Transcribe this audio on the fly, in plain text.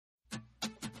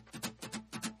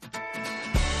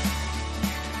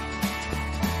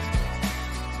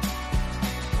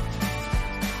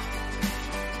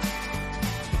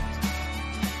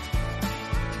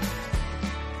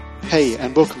Hey,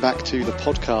 and welcome back to the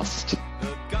podcast.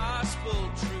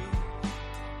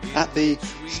 At the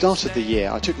start of the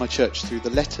year, I took my church through the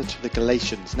letter to the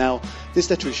Galatians. Now, this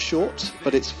letter is short,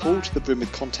 but it's full to the brim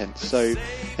with content, so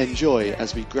enjoy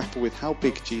as we grapple with how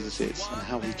big Jesus is and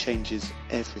how he changes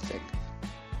everything.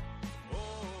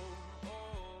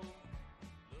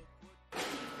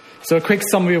 So a quick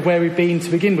summary of where we've been to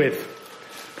begin with.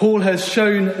 Paul has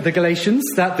shown the Galatians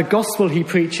that the gospel he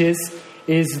preaches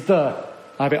is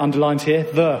I have it underlined here,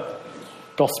 the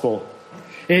gospel.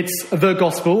 It's the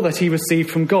gospel that he received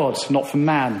from God, not from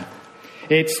man.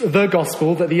 It's the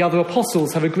gospel that the other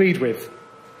apostles have agreed with.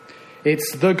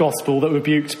 It's the gospel that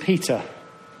rebuked Peter.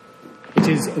 It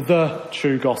is the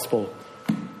true gospel.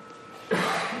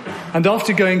 And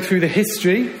after going through the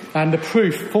history and the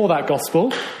proof for that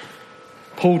gospel,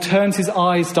 Paul turns his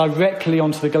eyes directly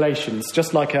onto the Galatians,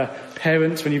 just like a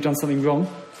parent when you've done something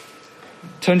wrong.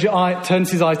 Turns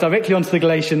his eyes directly onto the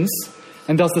Galatians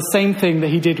and does the same thing that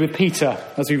he did with Peter,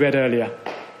 as we read earlier.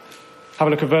 Have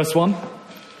a look at verse 1.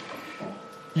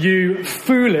 You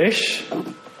foolish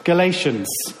Galatians,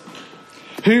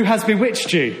 who has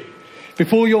bewitched you?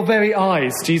 Before your very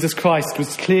eyes, Jesus Christ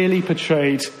was clearly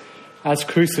portrayed as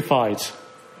crucified.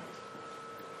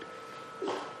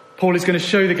 Paul is going to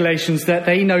show the Galatians that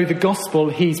they know the gospel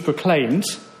he's proclaimed,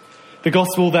 the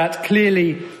gospel that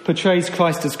clearly portrays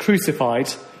Christ as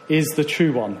crucified, is the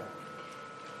true one.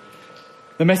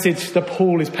 The message that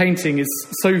Paul is painting is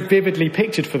so vividly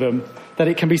pictured for them that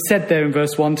it can be said there in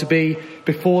verse 1 to be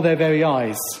before their very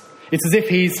eyes. It's as if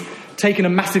he's taken a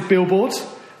massive billboard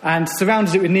and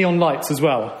surrounded it with neon lights as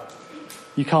well.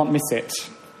 You can't miss it.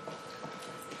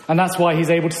 And that's why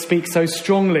he's able to speak so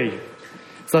strongly.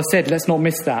 As I said, let's not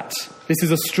miss that. This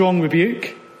is a strong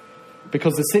rebuke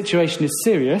because the situation is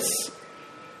serious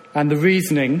and the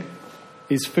reasoning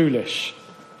is foolish.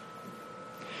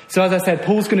 So as I said,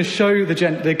 Paul's going to show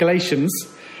the Galatians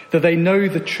that they know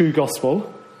the true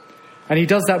gospel, and he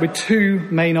does that with two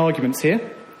main arguments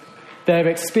here: their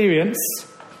experience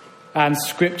and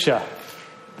scripture.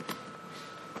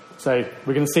 So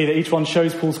we're going to see that each one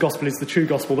shows Paul's gospel is the true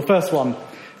gospel. The first one,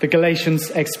 the Galatians'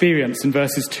 experience in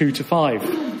verses 2 to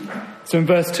 5. So in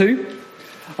verse 2,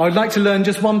 I would like to learn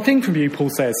just one thing from you, Paul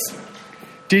says.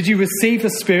 Did you receive the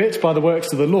Spirit by the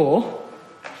works of the law,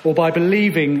 or by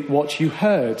believing what you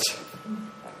heard?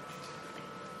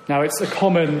 Now, it's a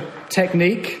common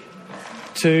technique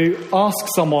to ask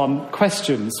someone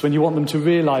questions when you want them to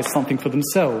realise something for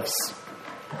themselves.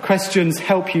 Questions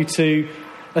help you to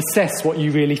assess what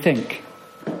you really think.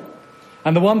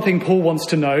 And the one thing Paul wants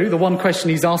to know, the one question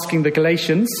he's asking the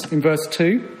Galatians in verse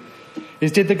 2,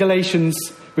 is did the Galatians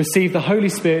receive the Holy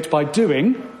Spirit by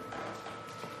doing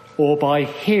or by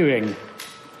hearing?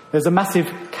 There's a massive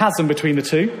chasm between the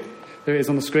two. There it is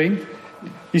on the screen.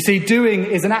 You see, doing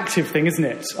is an active thing, isn't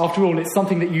it? After all, it's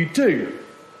something that you do.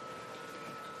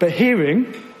 But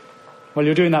hearing, well,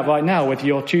 you're doing that right now, whether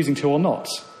you're choosing to or not.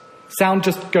 Sound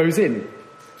just goes in.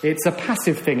 It's a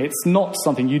passive thing. It's not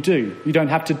something you do. You don't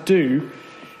have to do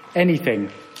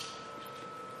anything.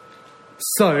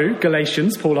 So,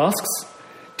 Galatians, Paul asks,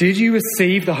 did you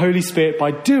receive the Holy Spirit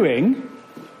by doing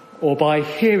or by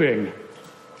hearing?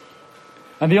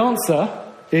 And the answer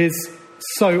is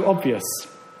so obvious.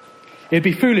 It'd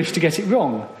be foolish to get it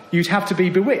wrong. You'd have to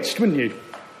be bewitched, wouldn't you?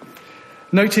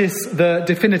 Notice the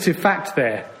definitive fact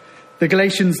there. The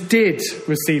Galatians did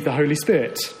receive the Holy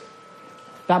Spirit.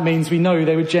 That means we know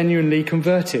they were genuinely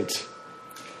converted.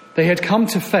 They had come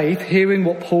to faith hearing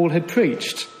what Paul had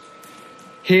preached,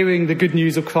 hearing the good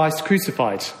news of Christ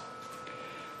crucified.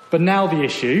 But now the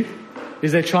issue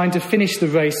is they're trying to finish the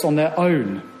race on their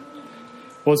own.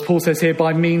 Or as Paul says here,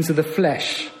 by means of the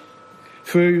flesh,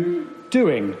 through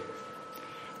doing,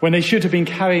 when they should have been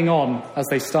carrying on as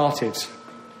they started.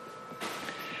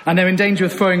 And they're in danger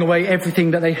of throwing away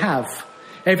everything that they have,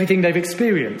 everything they've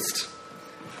experienced.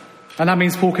 And that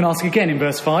means Paul can ask again in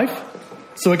verse 5.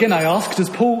 So again I ask, does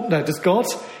God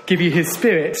give you his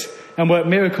Spirit and work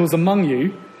miracles among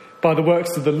you by the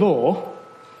works of the law,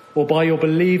 or by your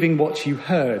believing what you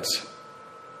heard?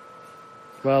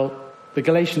 Well, the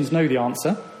Galatians know the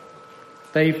answer.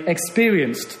 They've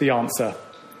experienced the answer.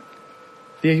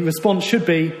 The response should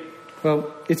be,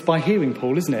 well, it's by hearing,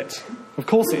 Paul, isn't it? Of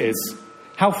course it is.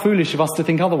 How foolish of us to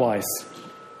think otherwise.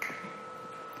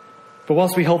 But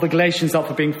whilst we hold the Galatians up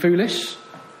for being foolish,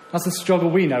 that's a struggle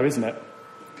we know, isn't it?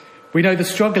 We know the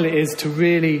struggle it is to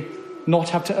really not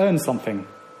have to earn something,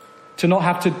 to not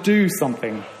have to do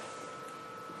something.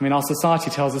 I mean, our society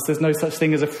tells us there's no such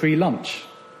thing as a free lunch.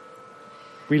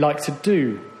 We like to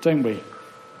do, don't we?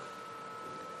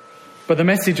 But the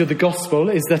message of the gospel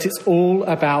is that it's all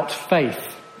about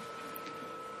faith.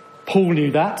 Paul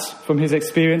knew that from his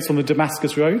experience on the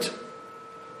Damascus Road.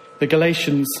 The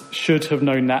Galatians should have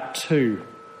known that too.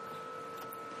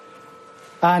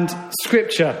 And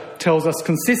Scripture tells us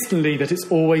consistently that it's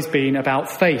always been about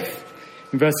faith.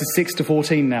 In verses 6 to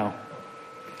 14 now.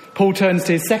 Paul turns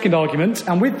to his second argument,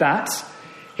 and with that,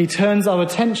 he turns our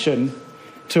attention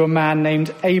to a man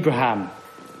named Abraham.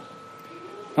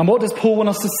 And what does Paul want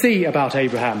us to see about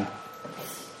Abraham?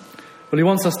 Well, he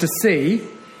wants us to see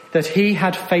that he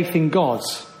had faith in God,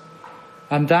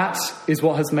 and that is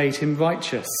what has made him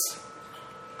righteous.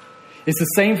 It's the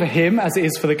same for him as it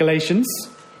is for the Galatians,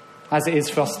 as it is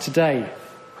for us today.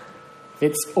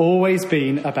 It's always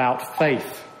been about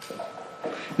faith.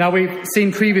 Now, we've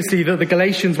seen previously that the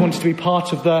Galatians wanted to be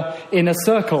part of the inner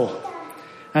circle,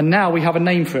 and now we have a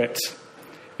name for it.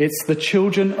 It's the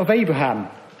children of Abraham.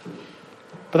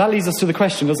 But that leads us to the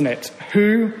question, doesn't it?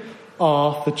 Who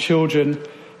are the children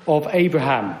of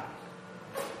Abraham?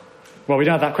 Well, we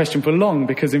don't have that question for long,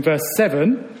 because in verse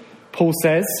 7, Paul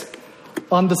says,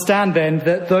 "Understand then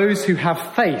that those who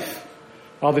have faith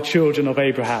are the children of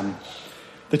Abraham."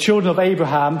 The children of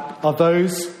Abraham are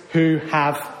those who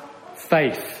have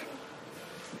faith.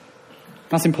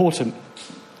 That's important.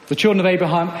 The children of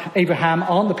Abraham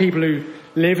aren't the people who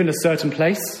live in a certain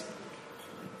place.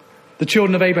 The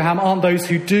children of Abraham aren't those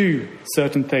who do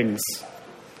certain things.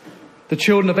 The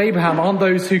children of Abraham aren't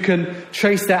those who can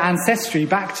trace their ancestry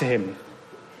back to him.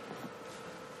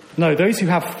 No, those who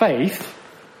have faith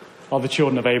are the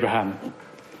children of Abraham.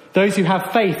 Those who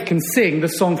have faith can sing the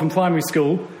song from primary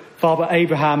school, "Father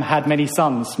Abraham had many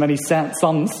sons. Many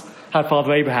sons had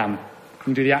Father Abraham." You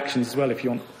can do the actions as well if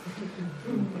you want.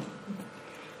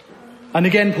 And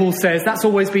again, Paul says that's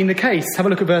always been the case. Have a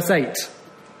look at verse 8.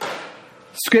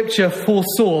 Scripture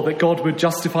foresaw that God would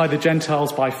justify the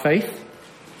Gentiles by faith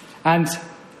and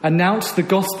announced the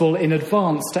gospel in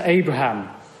advance to Abraham.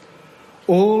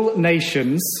 All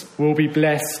nations will be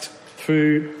blessed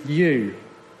through you.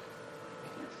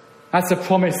 That's a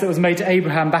promise that was made to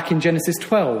Abraham back in Genesis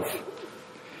 12.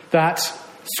 That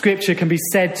Scripture can be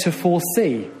said to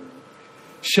foresee,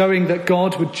 showing that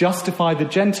God would justify the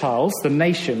Gentiles, the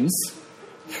nations,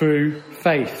 through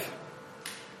faith.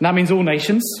 And that means all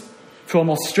nations, from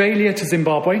Australia to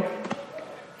Zimbabwe,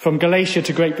 from Galatia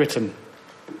to Great Britain.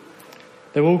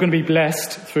 They're all going to be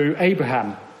blessed through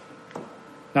Abraham.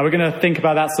 Now, we're going to think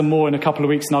about that some more in a couple of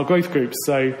weeks in our growth groups,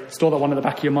 so store that one in the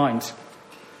back of your mind.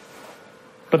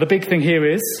 But the big thing here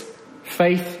is,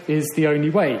 faith is the only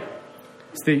way.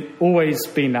 It's always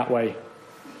been that way.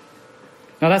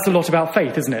 Now, that's a lot about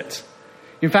faith, isn't it?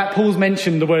 In fact, Paul's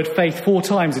mentioned the word faith 4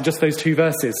 times in just those 2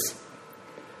 verses.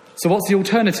 So what's the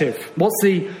alternative? What's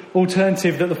the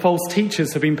alternative that the false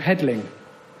teachers have been peddling?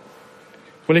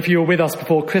 Well, if you were with us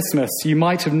before Christmas, you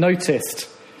might have noticed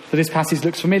that this passage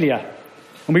looks familiar.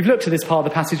 And we've looked at this part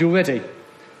of the passage already.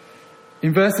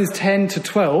 In verses 10 to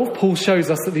 12, Paul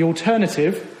shows us that the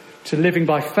alternative to living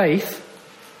by faith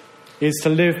is to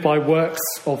live by works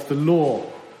of the law.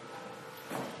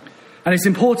 And it's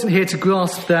important here to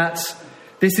grasp that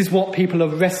this is what people are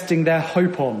resting their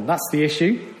hope on. That's the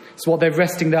issue. It's what they're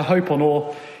resting their hope on,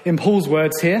 or in Paul's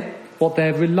words here, what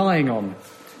they're relying on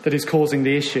that is causing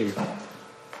the issue.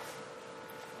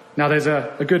 Now, there's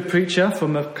a good preacher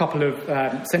from a couple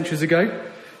of centuries ago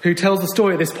who tells the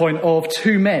story at this point of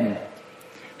 2 men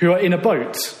who are in a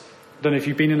boat. I don't know if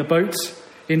you've been in a boat,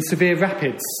 in severe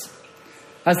rapids.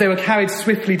 As they were carried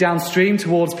swiftly downstream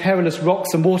towards perilous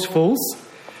rocks and waterfalls,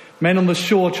 men on the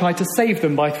shore tried to save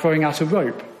them by throwing out a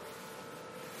rope.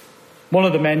 One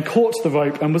of the men caught the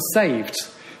rope and was saved.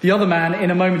 The other man,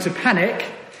 in a moment of panic,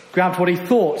 grabbed what he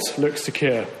thought looked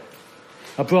secure,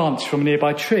 a branch from a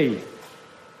nearby tree.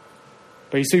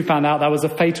 But he soon found out that was a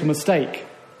fatal mistake.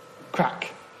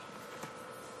 Crack.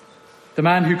 The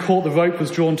man who caught the rope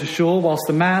was drawn to shore, whilst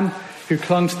the man who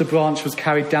clung to the branch was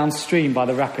carried downstream by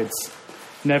the rapids,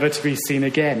 never to be seen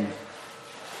again.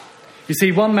 You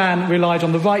see, one man relied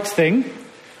on the right thing,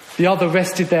 the other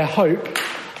rested their hope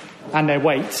and their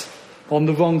weight on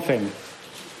the wrong thing.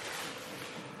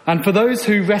 And for those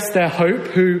who rest their hope,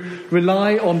 who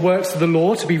rely on works of the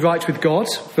law to be right with God,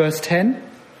 verse 10,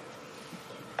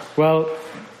 well,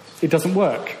 it doesn't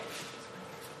work.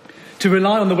 To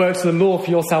rely on the works of the law for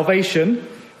your salvation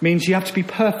means you have to be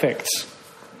perfect.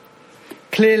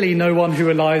 Clearly, no one who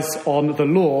relies on the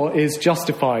law is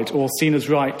justified or seen as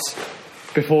right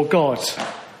before God.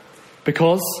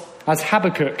 Because, as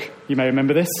Habakkuk, you may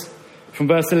remember this, from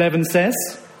verse 11 says,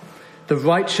 the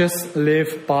righteous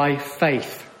live by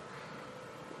faith.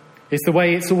 It's the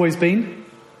way it's always been.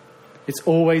 It's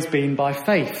always been by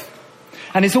faith.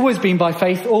 And it's always been by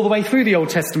faith all the way through the Old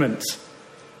Testament.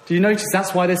 Do you notice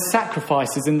that's why there's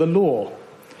sacrifices in the law?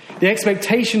 The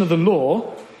expectation of the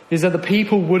law is that the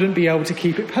people wouldn't be able to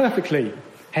keep it perfectly,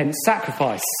 hence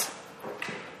sacrifice.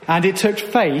 And it took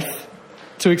faith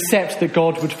to accept that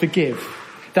God would forgive,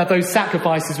 that those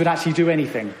sacrifices would actually do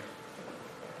anything.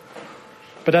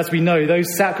 But as we know,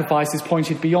 those sacrifices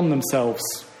pointed beyond themselves,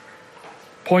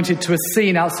 pointed to a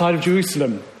scene outside of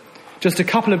Jerusalem, just a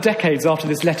couple of decades after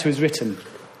this letter is written,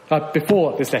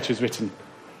 before this letter is written,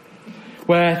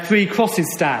 where 3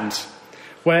 crosses stand,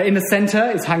 where in the centre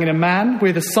is hanging a man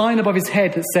with a sign above his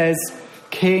head that says,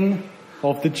 King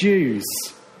of the Jews.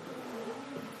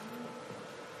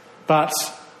 But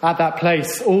at that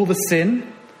place, all the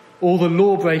sin, all the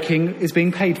law-breaking is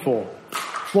being paid for,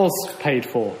 was paid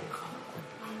for.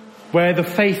 Where the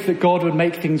faith that God would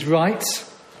make things right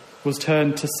was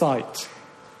turned to sight.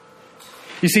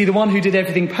 You see, the one who did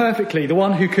everything perfectly, the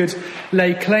one who could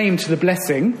lay claim to the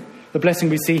blessing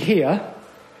we see here,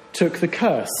 took the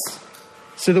curse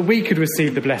so that we could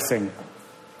receive the blessing.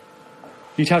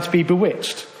 You'd have to be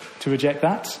bewitched to reject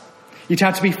that. You'd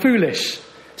have to be foolish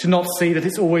to not see that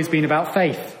it's always been about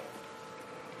faith.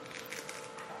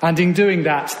 And in doing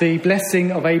that, the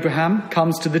blessing of Abraham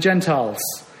comes to the Gentiles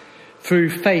through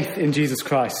faith in Jesus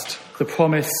Christ, the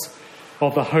promise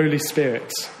of the Holy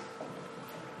Spirit.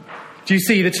 Do you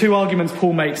see the 2 arguments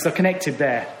Paul makes are connected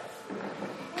there?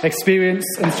 Experience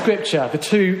and Scripture, the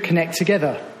 2 connect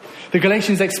together. The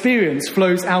Galatians' experience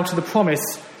flows out of the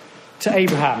promise to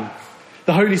Abraham.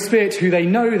 The Holy Spirit, who they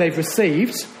know they've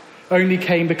received, only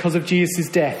came because of Jesus'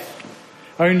 death,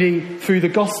 only through the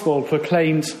gospel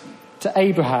proclaimed to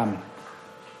Abraham.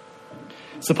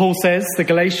 So Paul says the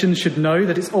Galatians should know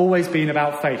that it's always been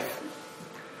about faith,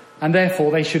 and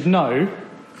therefore they should know,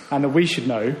 and that we should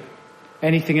know,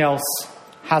 anything else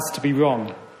has to be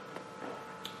wrong.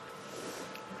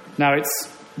 Now, it's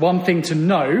one thing to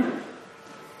know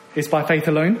is by faith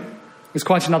alone. It's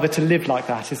quite another to live like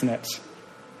that, isn't it?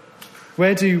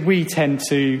 Where do we tend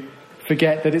to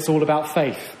forget that it's all about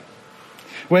faith?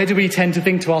 Where do we tend to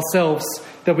think to ourselves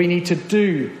that we need to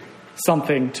do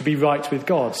something to be right with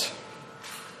God?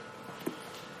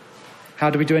 How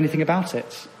do we do anything about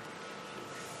it?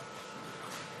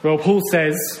 Well, Paul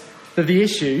says that the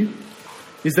issue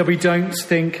is that we don't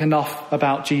think enough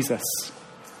about Jesus,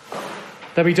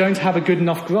 that we don't have a good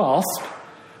enough grasp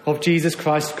of Jesus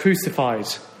Christ crucified.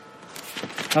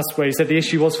 That's where he said the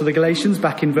issue was for the Galatians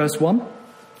back in verse 1.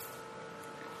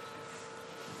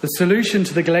 The solution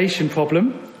to the Galatian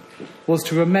problem was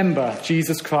to remember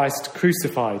Jesus Christ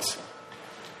crucified.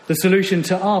 The solution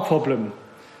to our problem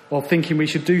of thinking we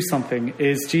should do something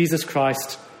is Jesus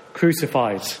Christ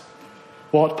crucified.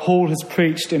 What Paul has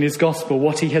preached in his gospel,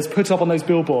 what he has put up on those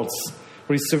billboards,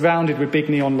 where he's surrounded with big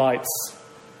neon lights.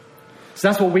 So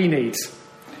that's what we need.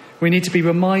 We need to be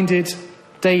reminded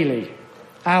daily,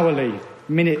 hourly,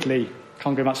 minutely,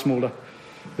 can't go much smaller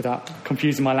without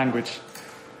confusing my language.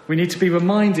 We need to be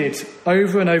reminded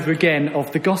over and over again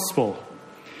of the gospel,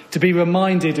 to be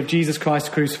reminded of Jesus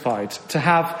Christ crucified, to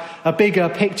have a bigger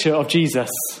picture of Jesus,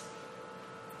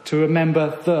 to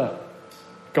remember the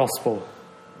gospel.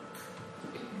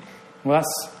 Well,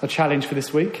 that's a challenge for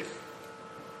this week.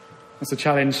 That's a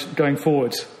challenge going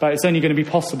forward, but it's only going to be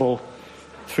possible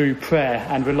through prayer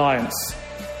and reliance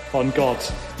on God.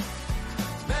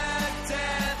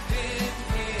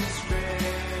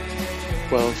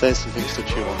 Well, there's some things to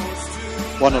chew on.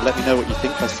 Why not let me know what you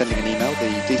think by sending an email,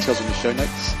 the details in the show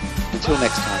notes. Until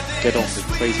next time, get on with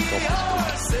praising God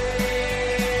this week.